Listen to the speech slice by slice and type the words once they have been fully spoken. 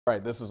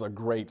Right, this is a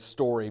great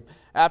story.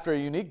 After a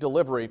unique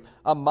delivery,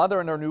 a mother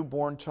and her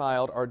newborn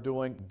child are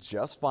doing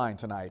just fine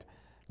tonight.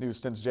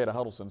 News 10's Jada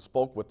Huddleston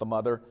spoke with the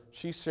mother.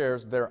 She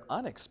shares their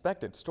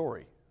unexpected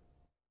story.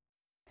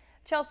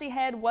 Chelsea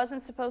Head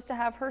wasn't supposed to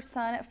have her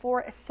son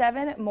for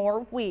 7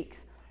 more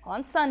weeks.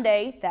 On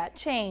Sunday, that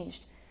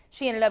changed.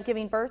 She ended up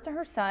giving birth to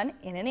her son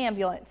in an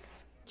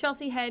ambulance.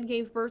 Chelsea Head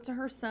gave birth to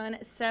her son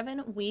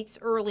 7 weeks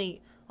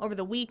early. Over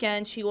the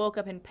weekend, she woke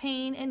up in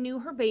pain and knew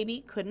her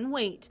baby couldn't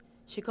wait.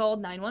 She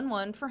called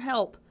 911 for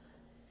help.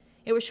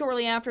 It was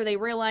shortly after they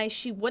realized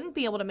she wouldn't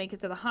be able to make it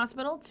to the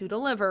hospital to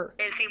deliver.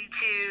 It seemed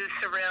too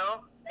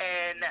surreal,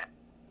 and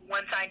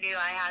once I knew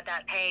I had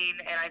that pain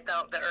and I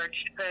felt the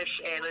urge to push,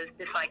 it was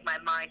just like my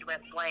mind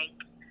went blank,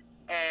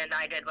 and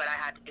I did what I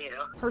had to do.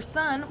 Her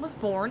son was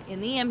born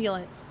in the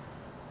ambulance.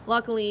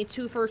 Luckily,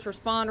 2 first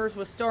responders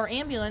with Star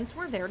Ambulance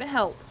were there to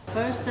help.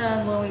 First,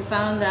 when we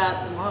found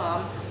out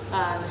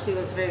Mom, she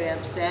was very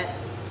upset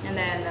and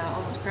then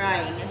almost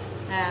crying.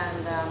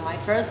 And my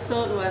first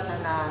thought was,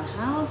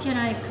 how can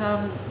I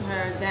calm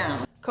her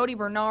down? Cody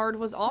Bernard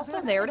was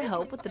also there to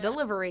help with the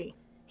delivery.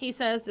 He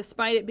says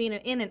despite it being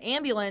in an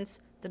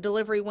ambulance, the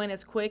delivery went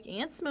as quick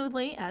and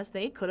smoothly as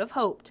they could have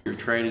hoped. Your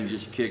training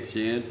just kicks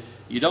in.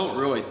 You don't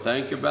really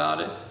think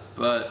about it,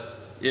 but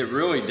it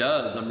really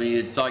does. I mean,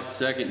 it's like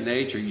second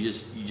nature. You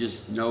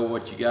just know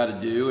what you got to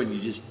do, and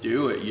you just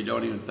do it. You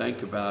don't even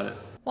think about it.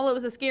 While it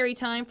was a scary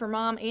time for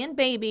mom and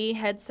baby,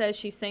 Head says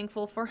she's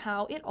thankful for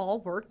how it all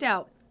worked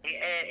out.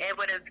 It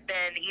would have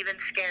been even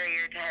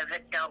scarier to have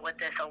dealt with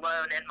this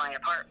alone in my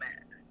apartment.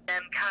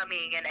 Them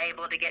coming and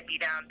able to get me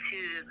down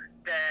to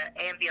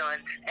the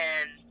ambulance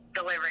and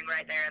delivering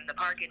right there in the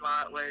parking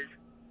lot was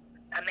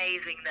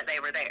amazing that they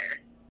were there.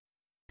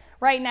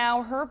 Right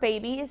now, her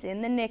baby is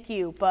in the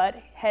NICU, but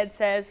Head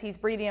says he's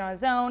breathing on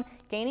his own,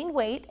 gaining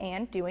weight,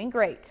 and doing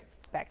great.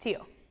 Back to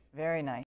you. Very nice.